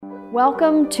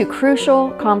Welcome to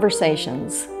Crucial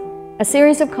Conversations, a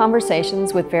series of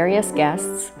conversations with various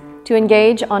guests to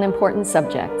engage on important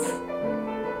subjects.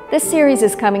 This series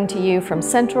is coming to you from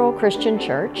Central Christian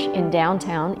Church in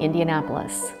downtown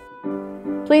Indianapolis.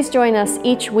 Please join us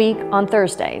each week on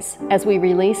Thursdays as we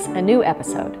release a new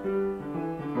episode.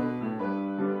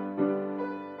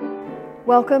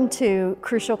 Welcome to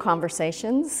Crucial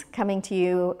Conversations, coming to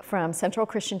you from Central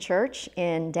Christian Church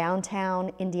in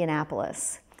downtown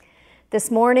Indianapolis. This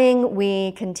morning,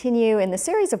 we continue in the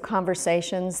series of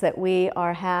conversations that we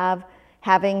are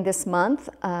having this month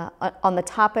on the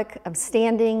topic of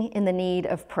standing in the need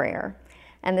of prayer.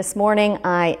 And this morning,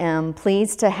 I am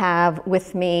pleased to have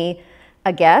with me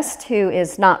a guest who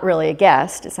is not really a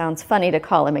guest. It sounds funny to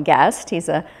call him a guest. He's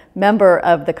a member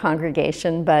of the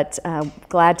congregation, but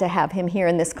glad to have him here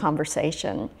in this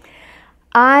conversation.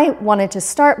 I wanted to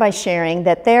start by sharing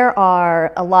that there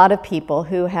are a lot of people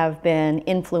who have been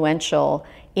influential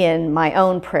in my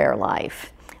own prayer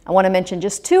life. I want to mention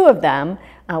just two of them.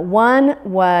 One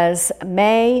was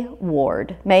May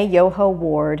Yoho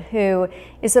Ward, who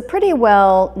is a pretty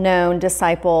well-known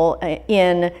disciple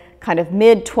in kind of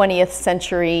mid-20th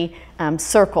century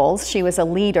circles. She was a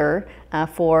leader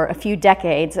for a few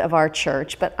decades of our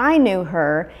church, but I knew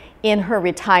her in her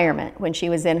retirement when she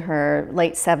was in her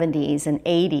late 70s and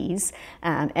 80s,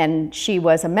 and she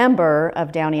was a member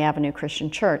of Downey Avenue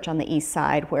Christian Church on the east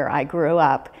side where I grew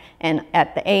up, and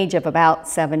at the age of about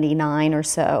 79 or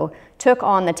so, took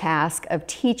on the task of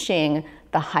teaching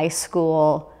the high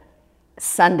school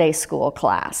Sunday school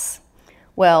class.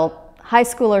 Well, high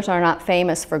schoolers are not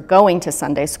famous for going to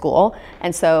Sunday school,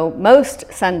 and so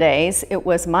most Sundays it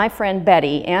was my friend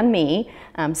Betty and me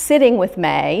sitting with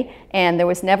May, and there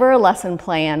was never a lesson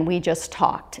plan. We just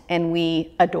talked, and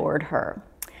we adored her.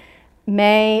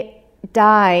 May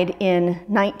died in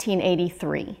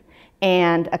 1983,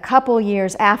 and a couple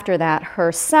years after that,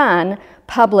 her son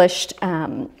published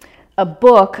a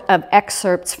book of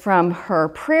excerpts from her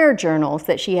prayer journals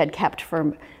that she had kept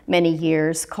for many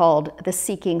years called The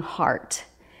Seeking Heart.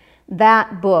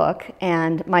 That book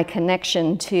and my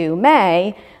connection to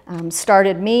May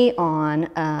started me on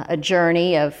a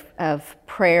journey of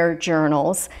prayer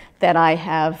journals that I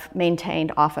have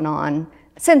maintained off and on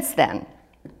since then.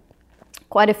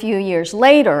 Quite a few years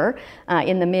later,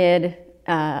 in the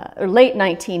late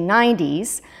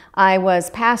 1990s, I was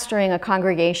pastoring a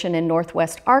congregation in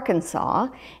Northwest Arkansas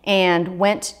and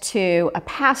went to a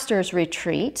pastor's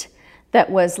retreat that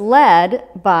was led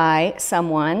by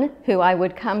someone who I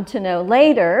would come to know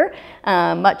later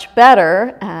much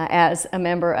better as a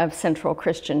member of Central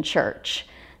Christian Church.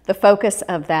 The focus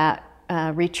of that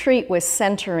retreat was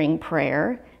centering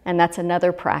prayer, and that's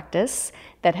another practice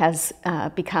that has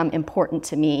become important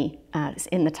to me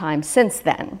in the time since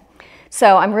then.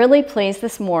 So I'm really pleased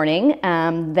this morning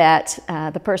that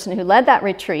the person who led that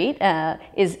retreat,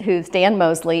 who's Dan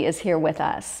Mosley, is here with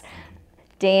us.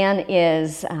 Dan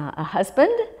is a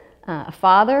husband, a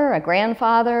father, a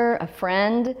grandfather, a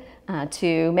friend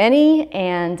to many,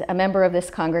 and a member of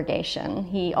this congregation.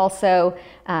 He also,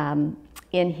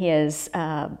 in his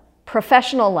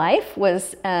professional life,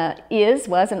 was an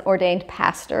ordained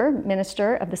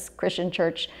minister of the Christian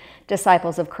Church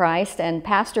Disciples of Christ, and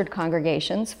pastored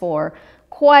congregations for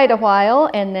quite a while,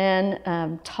 and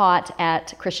then taught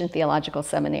at Christian Theological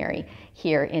Seminary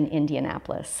here in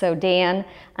Indianapolis. So Dan,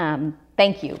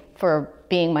 thank you for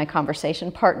being my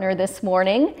conversation partner this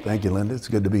morning. Thank you, Linda. It's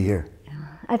good to be here.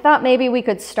 I thought maybe we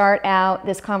could start out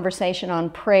this conversation on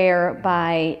prayer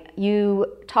by you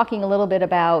talking a little bit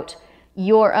about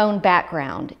your own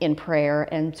background in prayer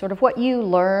and sort of what you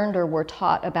learned or were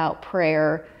taught about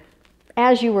prayer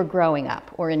as you were growing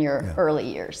up or in your early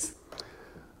years.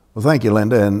 Well, thank you,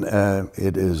 Linda. And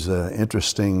it is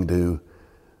interesting to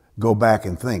go back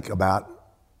and think about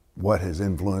what has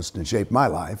influenced and shaped my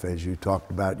life, as you talked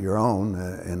about your own,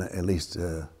 and at least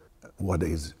what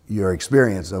is your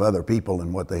experience of other people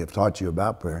and what they have taught you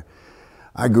about prayer.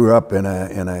 I grew up in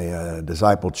a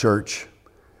disciple church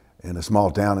in a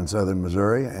small town in southern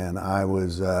Missouri, and it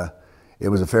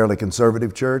was a fairly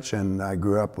conservative church, and I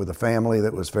grew up with a family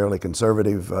that was fairly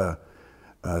conservative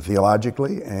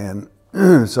theologically, and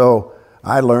so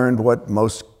I learned what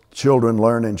most children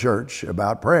learn in church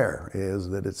about prayer, is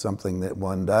that it's something that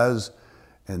one does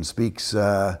and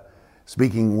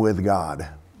speaking with God.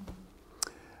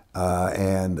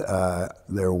 And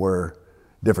there were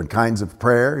different kinds of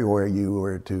prayer where you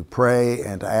were to pray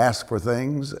and to ask for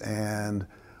things, and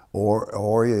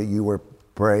or you were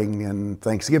praying in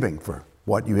thanksgiving for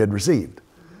what you had received.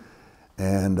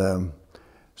 And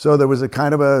so there was a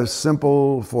kind of a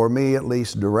simple, for me at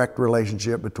least, direct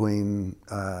relationship between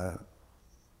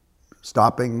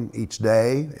stopping each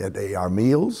day at our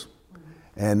meals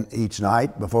and each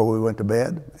night before we went to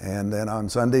bed. And then on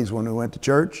Sundays when we went to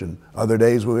church and other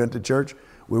days we went to church,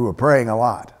 we were praying a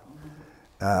lot.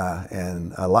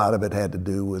 And a lot of it had to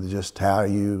do with just how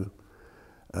you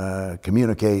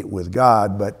communicate with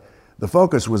God. But the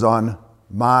focus was on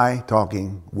my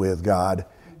talking with God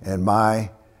and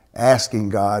my asking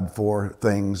God for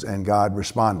things and God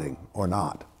responding or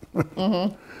not.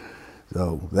 Mm-hmm.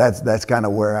 So that's kind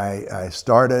of where I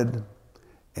started.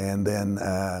 And then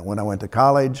when I went to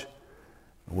college,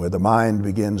 where the mind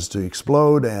begins to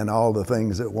explode and all the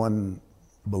things that one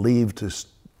believed to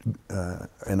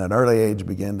in an early age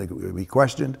begin to be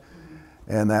questioned.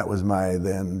 And that was my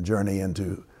then journey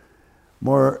into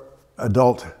more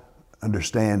adult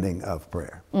understanding of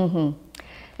prayer. Mm-hmm.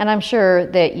 And I'm sure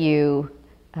that you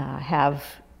have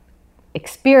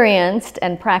experienced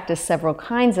and practiced several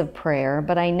kinds of prayer,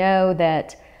 but I know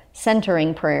that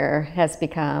centering prayer has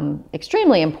become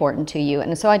extremely important to you.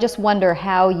 And so I just wonder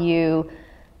how you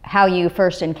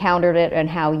first encountered it and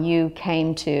how you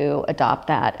came to adopt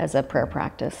that as a prayer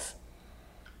practice.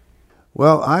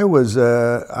 Well, I was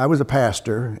a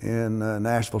pastor in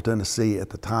Nashville, Tennessee at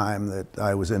the time that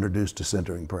I was introduced to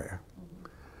centering prayer.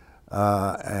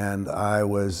 And I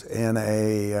was in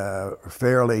a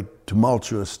fairly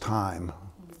tumultuous time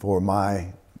for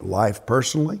my life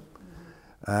personally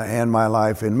and my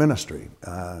life in ministry.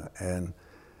 And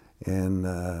in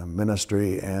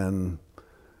ministry and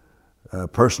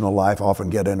personal life often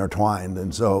get intertwined.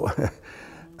 And so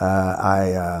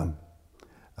I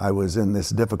was in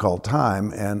this difficult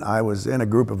time, and I was in a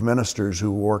group of ministers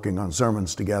who were working on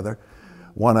sermons together.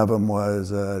 One of them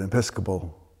was an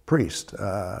Episcopal priest,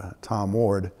 Tom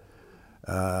Ward,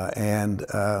 and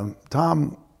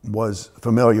Tom was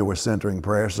familiar with centering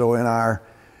prayer. So in our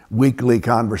weekly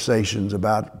conversations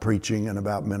about preaching and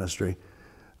about ministry,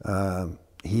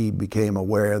 he became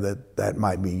aware that that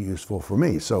might be useful for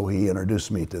me. So he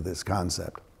introduced me to this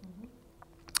concept.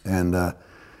 And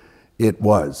it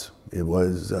was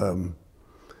in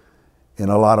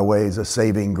a lot of ways a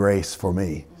saving grace for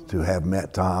me to have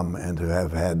met Tom and to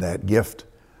have had that gift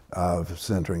of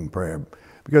centering prayer,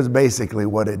 because basically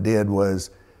what it did was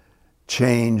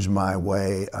change my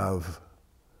way of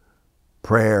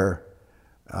prayer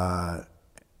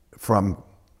from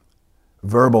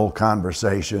verbal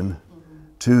conversation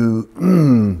to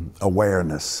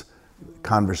awareness,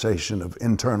 conversation of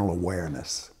internal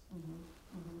awareness.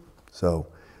 So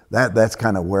that's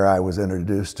kind of where I was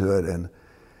introduced to it. And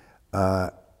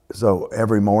so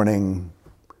every morning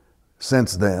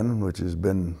since then, which has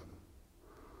been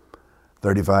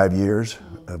 35 years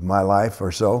of my life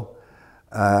or so,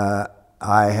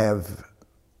 I have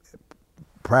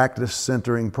practiced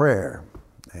centering prayer.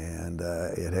 And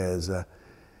it has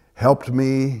helped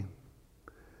me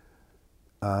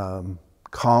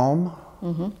calm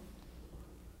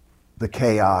the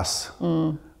chaos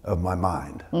of my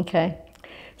mind. Okay.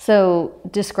 So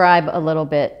describe a little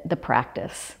bit the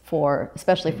practice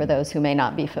especially for those who may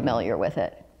not be familiar with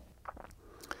it.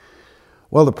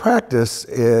 Well, the practice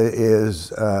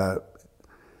is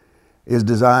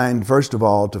designed, first of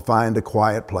all, to find a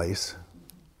quiet place.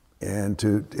 And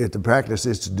the practice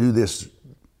is to do this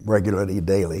regularly,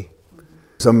 daily.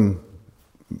 Some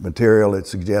material it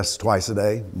suggests twice a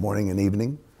day, morning and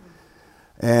evening.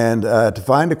 And to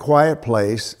find a quiet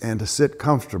place and to sit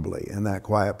comfortably in that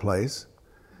quiet place.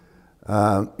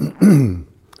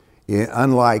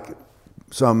 Unlike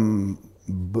some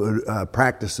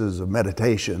practices of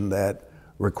meditation that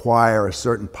require a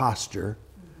certain posture,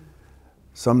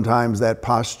 sometimes that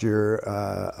posture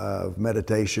of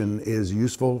meditation is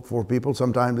useful for people.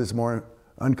 Sometimes it's more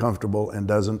uncomfortable and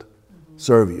doesn't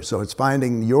serve you. So it's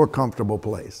finding your comfortable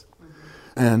place.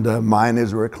 And mine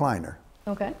is a recliner.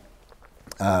 Okay.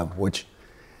 Which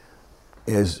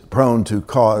is prone to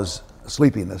cause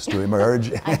sleepiness to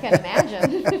emerge. I can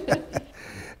imagine.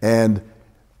 And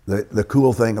the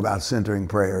cool thing about centering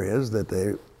prayer is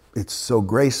that it's so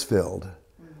grace-filled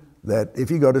that if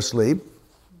you go to sleep,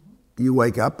 you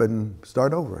wake up and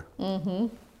start over. Mm-hmm.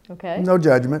 Okay. No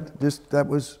judgment, just that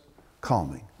was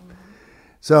calming.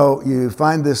 So you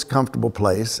find this comfortable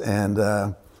place, and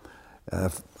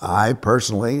I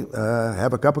personally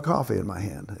have a cup of coffee in my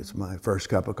hand. It's my first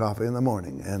cup of coffee in the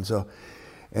morning.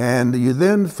 And you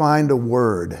then find a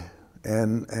word,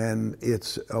 and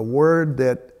it's a word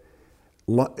that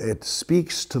it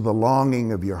speaks to the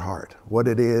longing of your heart, what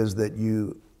it is that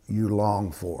you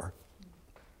long for.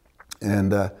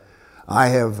 And I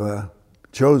have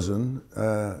chosen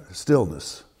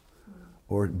stillness,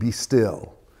 or be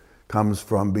still. Comes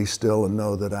from be still and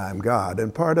know that I am God.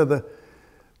 And part of the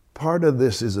part of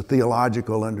this is a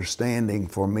theological understanding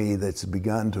for me that's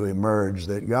begun to emerge,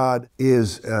 that God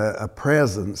is a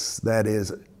presence that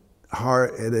is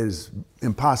hard, it is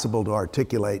impossible to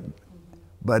articulate,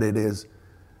 but it is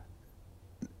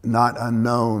not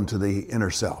unknown to the inner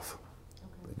self.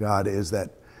 God is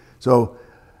that. So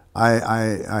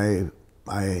I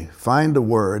find a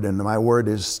word, and my word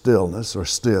is stillness, or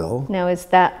still. Now, is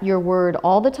that your word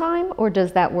all the time, or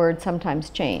does that word sometimes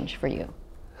change for you?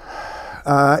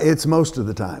 It's most of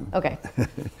the time. Okay.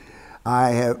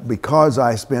 Because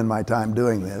I spend my time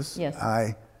doing this,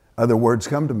 yes. Other words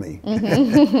come to me.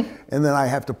 And then I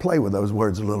have to play with those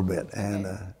words a little bit. And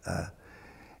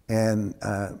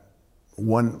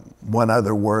one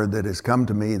other word that has come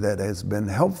to me that has been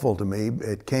helpful to me,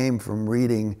 it came from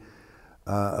reading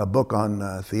a book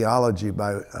on theology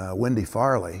by Wendy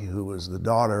Farley, who was the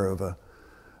daughter of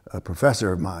a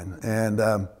professor of mine.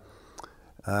 And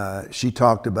she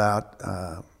talked about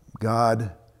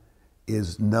God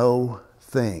is no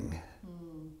thing.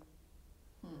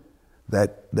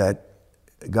 That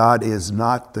God is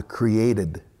not the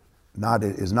created,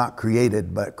 is not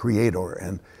created, but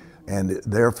creator, and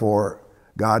therefore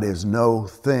God is no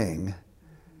thing.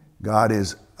 God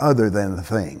is other than the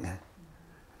thing.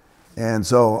 And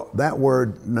so that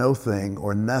word no thing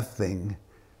or nothing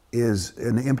is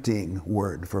an emptying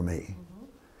word for me.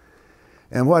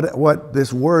 And what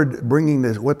this word,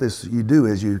 you do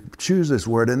is you choose this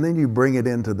word and then you bring it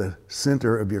into the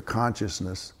center of your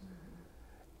consciousness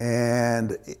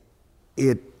and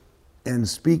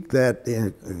speak that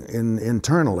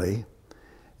internally.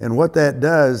 And what that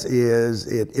does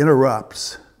is it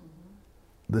interrupts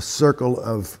the circle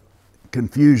of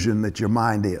confusion that your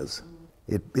mind is.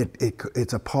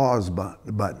 It's a pause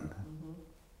button.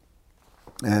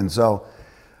 And so,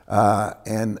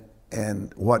 and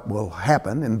what will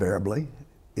happen invariably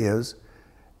is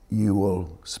you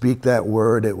will speak that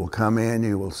word, it will come in,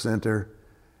 you will center,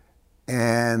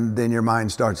 and then your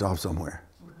mind starts off somewhere.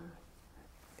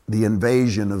 The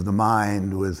invasion of the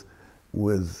mind with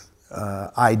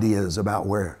ideas about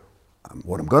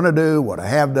what I'm going to do, what I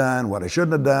have done, what I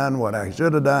shouldn't have done, what I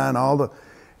should have done,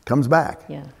 comes back.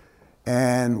 Yeah.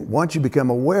 And once you become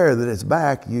aware that it's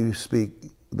back, you speak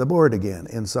the word again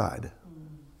inside.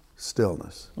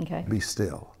 Stillness. Okay. Be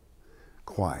still.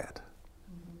 Quiet.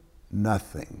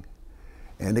 Nothing.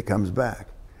 And it comes back.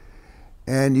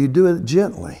 And you do it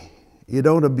gently. You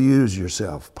don't abuse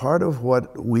yourself. Part of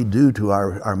what we do to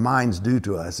our minds do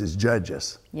to us is judge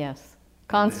us. Yes.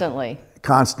 Constantly.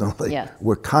 Constantly. Yes.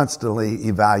 We're constantly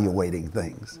evaluating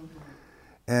things.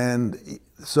 And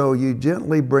so you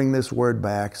gently bring this word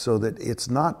back so that it's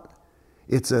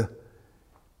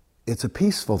a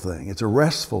peaceful thing. It's a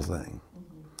restful thing.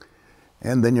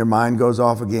 And then your mind goes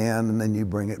off again, and then you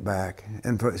bring it back.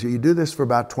 And so you do this for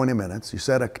about 20 minutes. You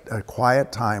set a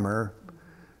quiet timer.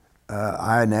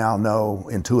 I now know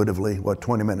intuitively what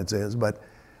 20 minutes is, but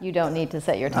you don't need to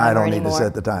set your timer anymore. I don't need to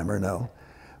set the timer, no.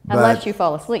 Unless you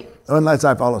fall asleep. Unless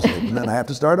I fall asleep, and then I have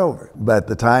to start over. But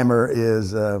the timer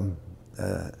is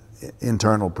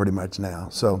internal pretty much now,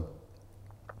 so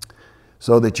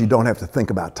that you don't have to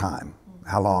think about time.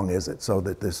 How long is it? So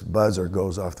that this buzzer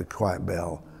goes off, the quiet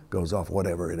bell goes off,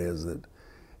 whatever it is that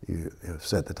you have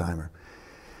set the timer.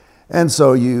 And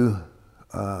so you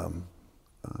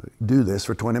do this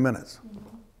for 20 minutes.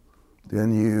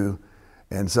 Then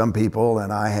and some people,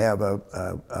 and I have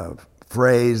a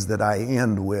phrase that I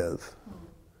end with.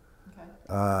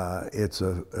 Okay. It's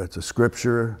a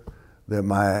scripture that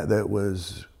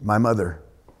my mother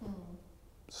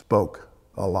spoke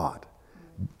a lot.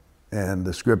 And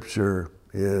the scripture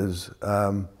is,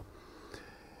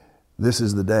 this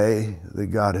is the day that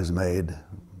God has made,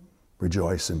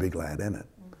 rejoice and be glad in it.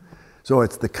 So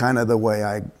it's the way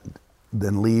I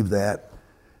then leave that,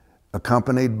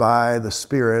 accompanied by the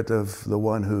spirit of the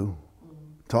one who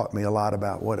taught me a lot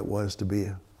about what it was to be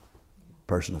a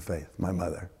person of faith, my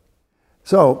mother.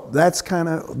 So that's kind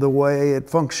of the way it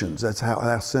functions. That's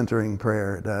how centering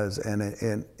prayer does. And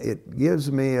it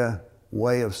gives me a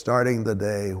way of starting the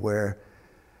day where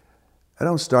I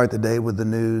don't start the day with the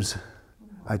news.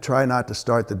 I try not to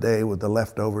start the day with the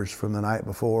leftovers from the night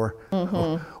before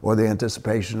or the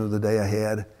anticipation of the day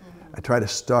ahead. I try to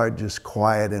start just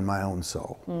quiet in my own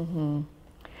soul.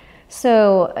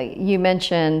 So you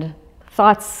mentioned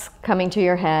thoughts coming to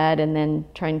your head and then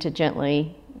trying to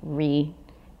gently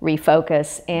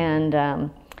refocus, and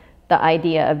the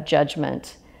idea of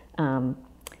judgment. I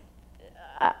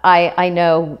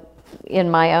know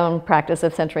in my own practice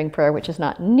of centering prayer, which is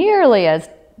not nearly as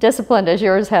disciplined as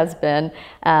yours has been,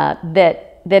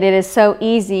 that it is so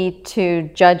easy to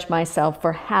judge myself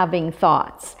for having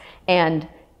thoughts and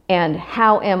and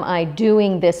how am I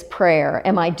doing this prayer?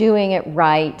 Am I doing it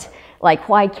right? Like,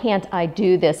 why can't I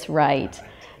do this right?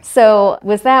 So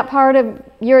was that part of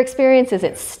your experience? Is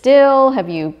it still? Have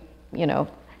you,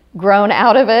 grown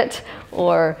out of it?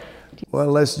 Or Well,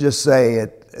 let's just say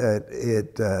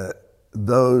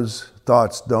those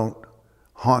thoughts don't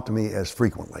haunt me as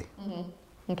frequently.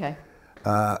 Mm-hmm. Okay.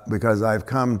 Because I've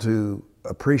come to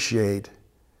appreciate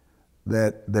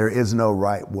that there is no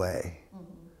right way.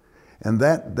 Mm-hmm. And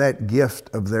that gift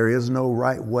of there is no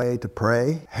right way to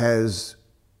pray has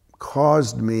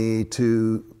caused me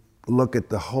to look at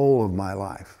the whole of my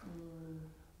life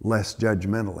less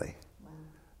judgmentally. Wow.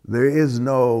 There is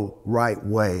no right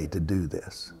way to do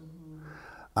this.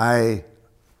 Mm-hmm.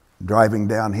 Driving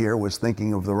down here, was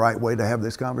thinking of the right way to have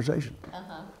this conversation.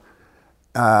 Uh-huh.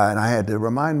 And I had to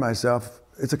remind myself,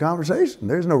 it's a conversation.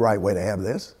 There's no right way to have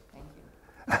this.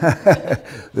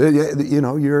 Thank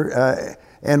you.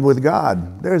 And with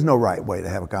God, there's no right way to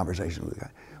have a conversation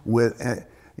with God.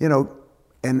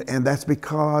 And that's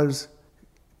because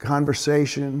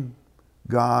conversation,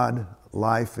 God,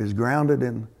 life is grounded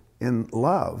in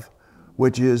love,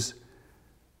 which is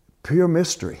pure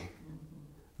mystery.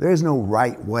 There is no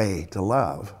right way to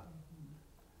love.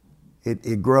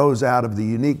 It grows out of the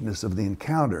uniqueness of the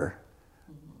encounter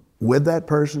with that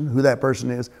person, who that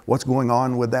person is, what's going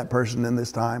on with that person in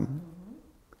this time,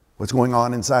 what's going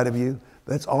on inside of you.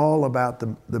 That's all about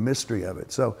the mystery of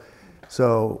it. So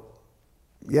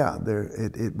yeah,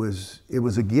 it was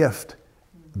a gift.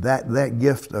 That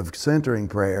gift of centering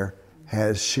prayer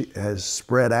has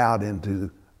spread out into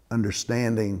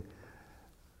understanding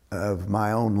of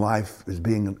my own life as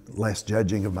being less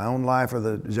judging of my own life or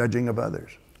the judging of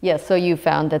others. Yes, so you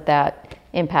found that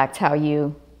impacts how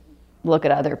you look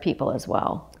at other people as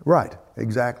well. Right,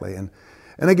 exactly. And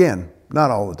again,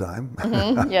 not all the time.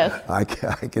 Mm-hmm, yes. I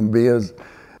can be as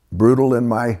brutal in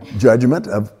my judgment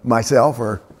of myself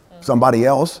or somebody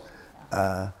else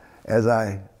as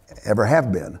I ever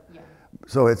have been. Yeah.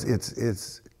 So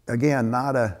it's again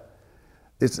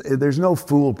there's no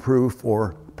foolproof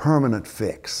or permanent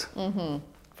fix. Mm-hmm.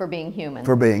 For being human.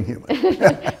 For being human.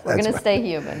 We're going to stay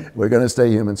human. We're going to stay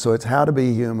human. So it's how to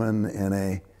be human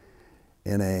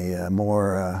in a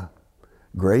more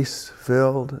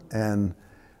grace-filled and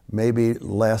maybe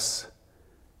less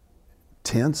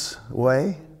tense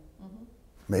way.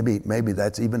 Mm-hmm. Maybe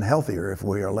that's even healthier if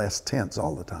we are less tense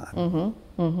all the time. Mm-hmm.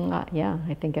 Mm-hmm. Yeah,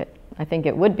 I think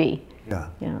it would be. Yeah.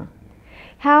 Yeah.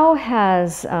 How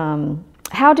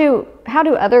do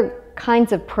other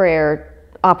kinds of prayer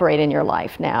operate in your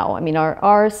life now? I mean,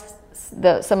 are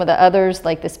some of the others,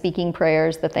 like the speaking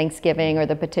prayers, the Thanksgiving or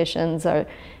the petitions,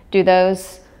 do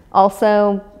those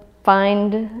also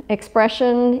find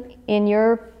expression in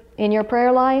your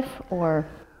prayer life, or?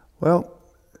 Well,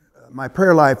 my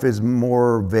prayer life is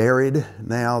more varied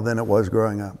now than it was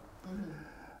growing up.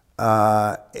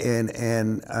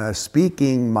 Mm-hmm.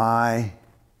 Speaking my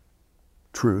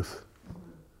truth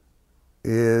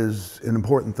is an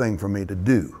important thing for me to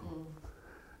do.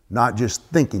 Not just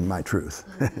thinking my truth,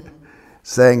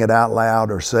 saying it out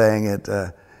loud or saying it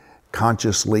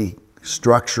consciously,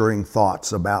 structuring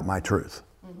thoughts about my truth.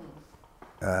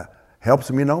 Helps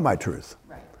me know my truth.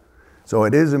 Right. So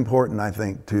it is important, I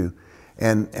think,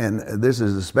 and this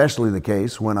is especially the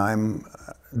case when I'm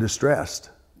distressed.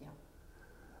 Yeah.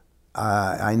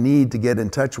 I need to get in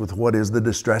touch with what is the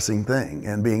distressing thing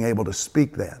and being able to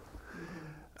speak that.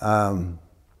 Mm-hmm.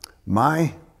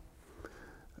 My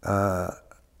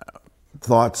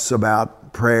thoughts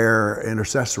about prayer,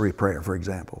 intercessory prayer, for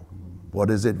example. What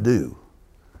does it do?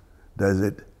 Does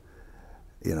it,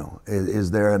 is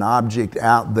there an object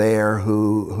out there a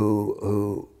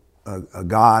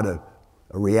God, a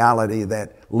reality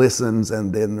that listens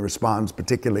and then responds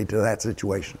particularly to that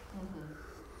situation?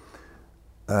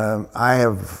 Mm-hmm. I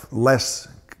have less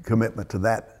commitment to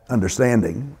that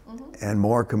understanding, mm-hmm. and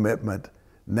more commitment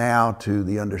now to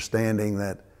the understanding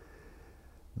that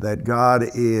God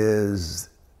is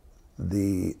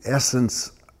the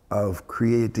essence of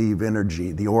creative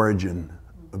energy, the origin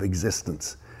of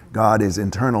existence. God is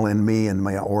internal in me and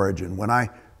my origin. When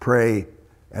I pray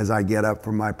as I get up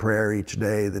from my prayer each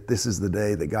day that this is the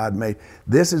day that God made,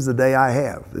 this is the day I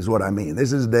have, is what I mean.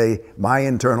 This is the day my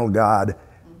internal God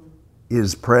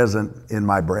is present in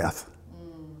my breath.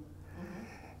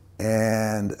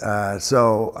 And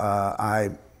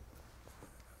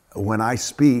when I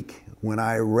speak, when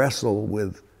I wrestle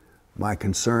with my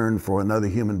concern for another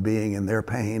human being and their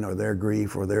pain or their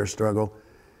grief or their struggle,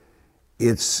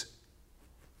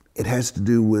 it has to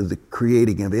do with the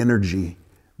creating of energy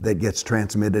that gets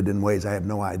transmitted in ways I have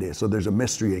no idea. So there's a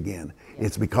mystery again.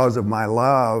 It's because of my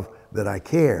love that I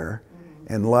care,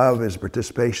 and love is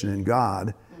participation in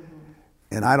God,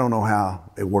 and I don't know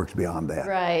how it works beyond that.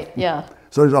 Right, yeah.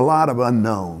 So there's a lot of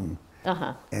unknown,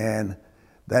 Uh-huh. and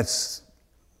that's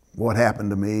what happened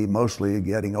to me mostly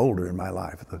getting older in my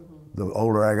life. The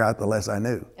older I got, the less I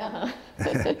knew. Uh-huh.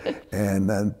 And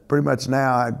then pretty much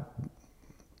now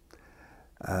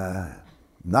I'm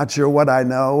not sure what I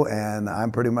know, and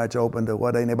I'm pretty much open to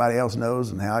what anybody else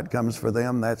knows, and how it comes for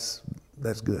them, that's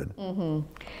good.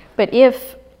 But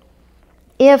if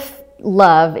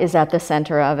love is at the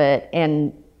center of it,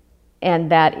 and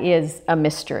that is a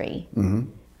mystery,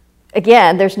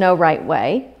 again, there's no right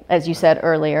way, as you said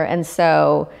earlier, and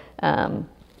so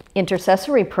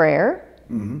intercessory prayer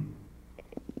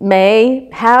may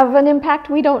have an impact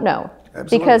we don't know.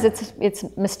 Absolutely. Because it's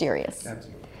mysterious.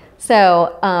 Absolutely.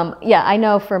 So yeah, I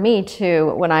know for me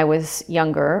too, when I was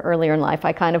younger, earlier in life,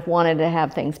 I kind of wanted to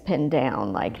have things pinned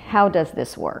down, like how does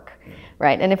this work,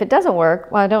 right? And if it doesn't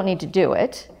work, well, I don't need to do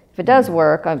it. If it does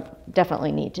work, I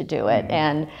definitely need to do it.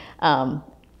 And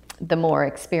the more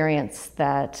experience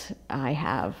that I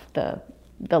have,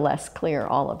 the less clear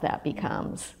all of that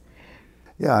becomes.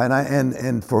 Yeah,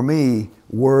 and for me,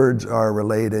 words are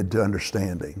related to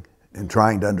understanding and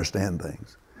trying to understand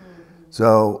things.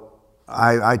 So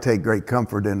I take great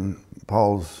comfort in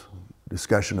Paul's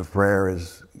discussion of prayer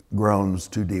as groans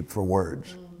too deep for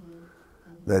words.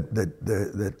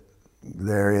 That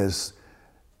there is,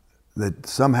 that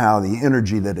somehow the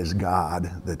energy that is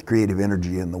God, that creative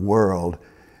energy in the world,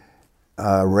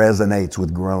 resonates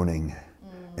with groaning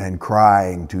and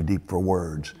crying too deep for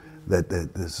words.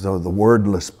 So the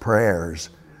wordless prayers,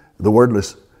 the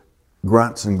wordless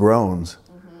grunts and groans,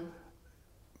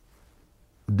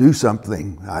 do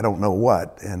something, I don't know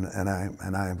what, and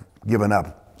I've given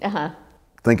up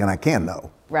thinking I can know.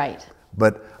 Right.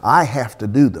 But I have to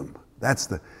do them.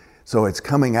 So it's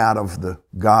coming out of the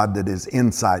God that is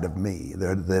inside of me,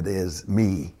 that is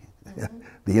me,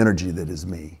 the energy that is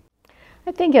me.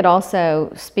 I think it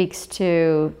also speaks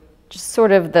to just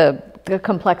sort of the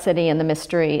complexity and the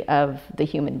mystery of the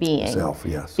human being. Self,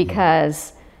 yes.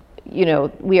 Because,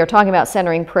 we are talking about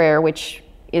centering prayer, which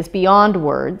is beyond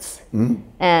words,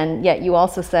 and yet you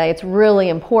also say it's really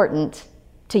important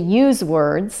to use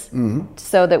words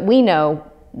so that we know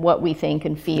what we think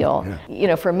and feel.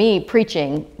 Yeah. For me,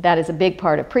 preaching, that is a big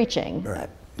part of preaching. Right.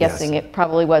 Guessing Yes. it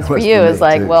probably was for Was you. for me It's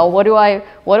like, too. well, what do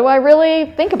I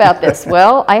really think about this?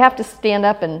 Well, I have to stand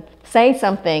up and say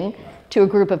something to a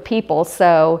group of people,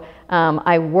 so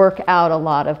I work out a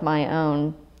lot of my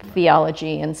own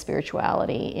theology and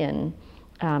spirituality in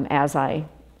as I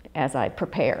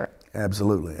prepare.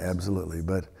 Absolutely.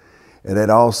 But it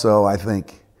also, I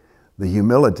think, the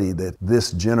humility that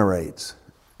this generates,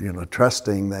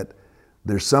 trusting that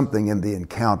there's something in the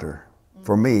encounter.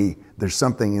 For me, there's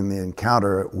something in the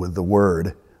encounter with the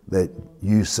word that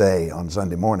you say on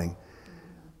Sunday morning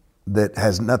that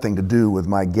has nothing to do with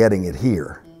my getting it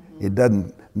here. It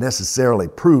doesn't necessarily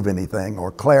prove anything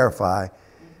or clarify,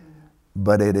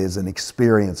 but it is an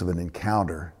experience of an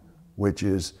encounter, which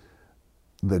is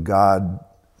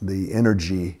the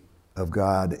energy of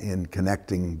God in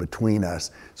connecting between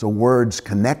us. So words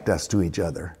connect us to each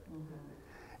other.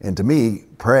 And to me,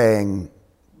 praying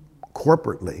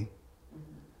corporately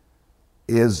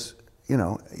is,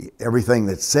 everything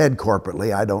that's said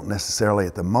corporately, I don't necessarily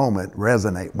at the moment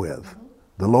resonate with.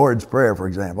 The Lord's Prayer, for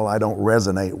example, I don't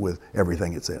resonate with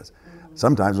everything it says.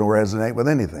 Sometimes I don't resonate with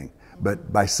anything.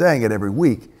 But by saying it every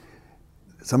week,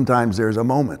 sometimes there's a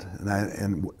moment,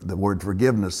 and the word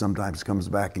forgiveness sometimes comes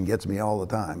back and gets me all the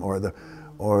time, or the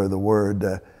word,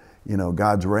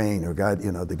 God's reign, or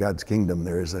God's kingdom.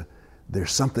 There's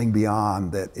something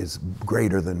beyond that is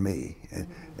greater than me,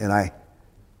 and I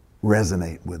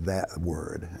resonate with that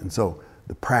word. And so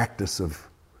the practice of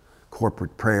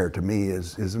corporate prayer to me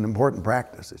is an important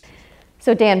practice.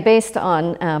 So Dan, based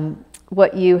on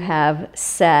what you have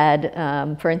said,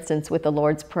 for instance, with the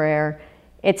Lord's Prayer,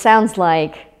 it sounds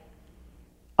like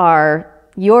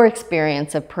your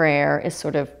experience of prayer is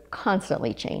sort of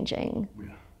constantly changing. Yeah.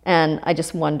 And I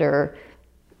just wonder,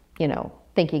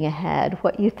 thinking ahead,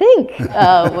 what you think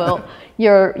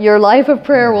your life of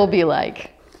prayer will be like.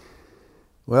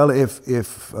 Well, I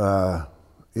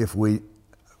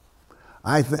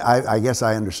guess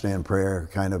I understand prayer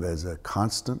kind of as a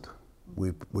constant.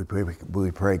 We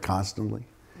pray constantly,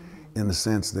 in the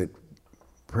sense that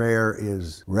prayer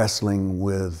is wrestling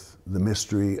with the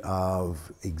mystery of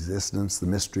existence, the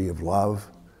mystery of love,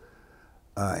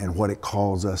 and what it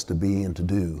calls us to be and to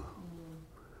do.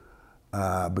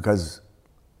 Because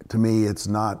to me, it's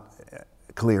not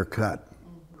clear cut.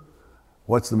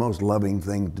 What's the most loving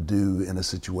thing to do in a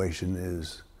situation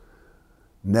is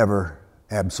never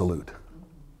absolute.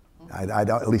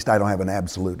 At least I don't have an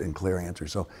absolute and clear answer.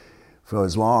 So for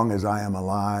as long as I am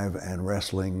alive and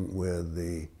wrestling with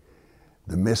the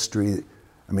mystery,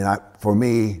 I mean, for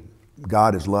me,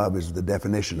 God is love is the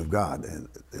definition of God,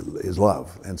 is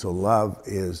love. And so love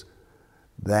is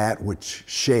that which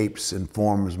shapes and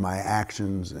forms my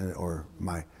actions or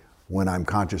when I'm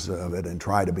conscious of it and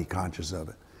try to be conscious of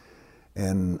it.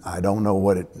 And I don't know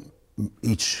what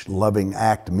each loving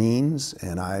act means,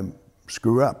 and I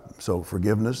screw up. So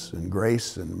forgiveness and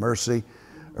grace and mercy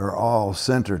are all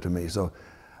center to me. So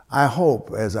I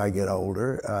hope as I get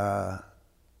older,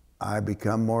 I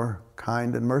become more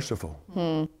kind and merciful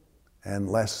and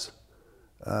less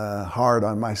hard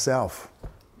on myself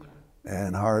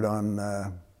and hard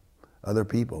on other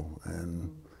people.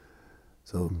 And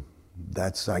so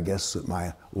that's, I guess,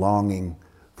 my longing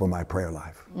for my prayer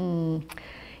life.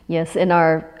 Yes, in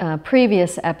our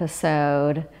previous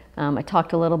episode, I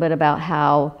talked a little bit about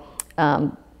how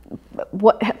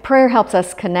what prayer helps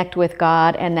us connect with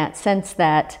God, and that sense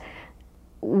that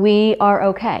we are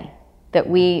okay, that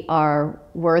we are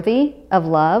worthy of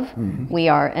love, we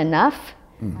are enough.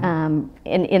 In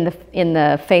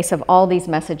the face of all these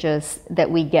messages that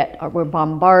we're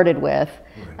bombarded with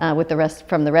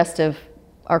from the rest of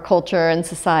our culture and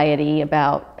society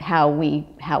about how we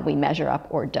measure up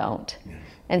or don't.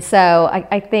 And so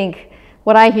I think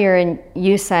what I hear in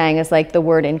you saying is like the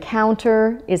word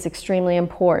encounter is extremely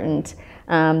important.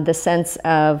 The sense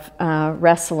of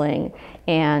wrestling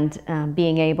and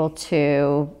being able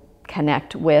to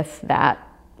connect with that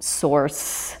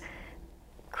source,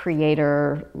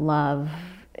 creator, love,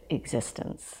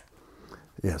 existence.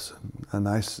 Yes, a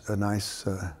nice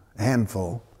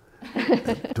handful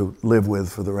to live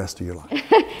with for the rest of your life.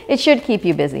 It should keep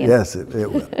you busy. Yes, it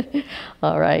will.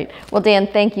 All right. Well, Dan,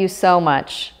 thank you so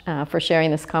much for sharing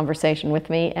this conversation with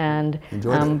me, and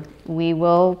we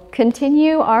will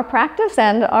continue our practice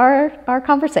and our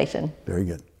conversation. Very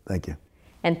good. Thank you.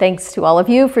 And thanks to all of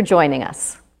you for joining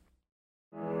us.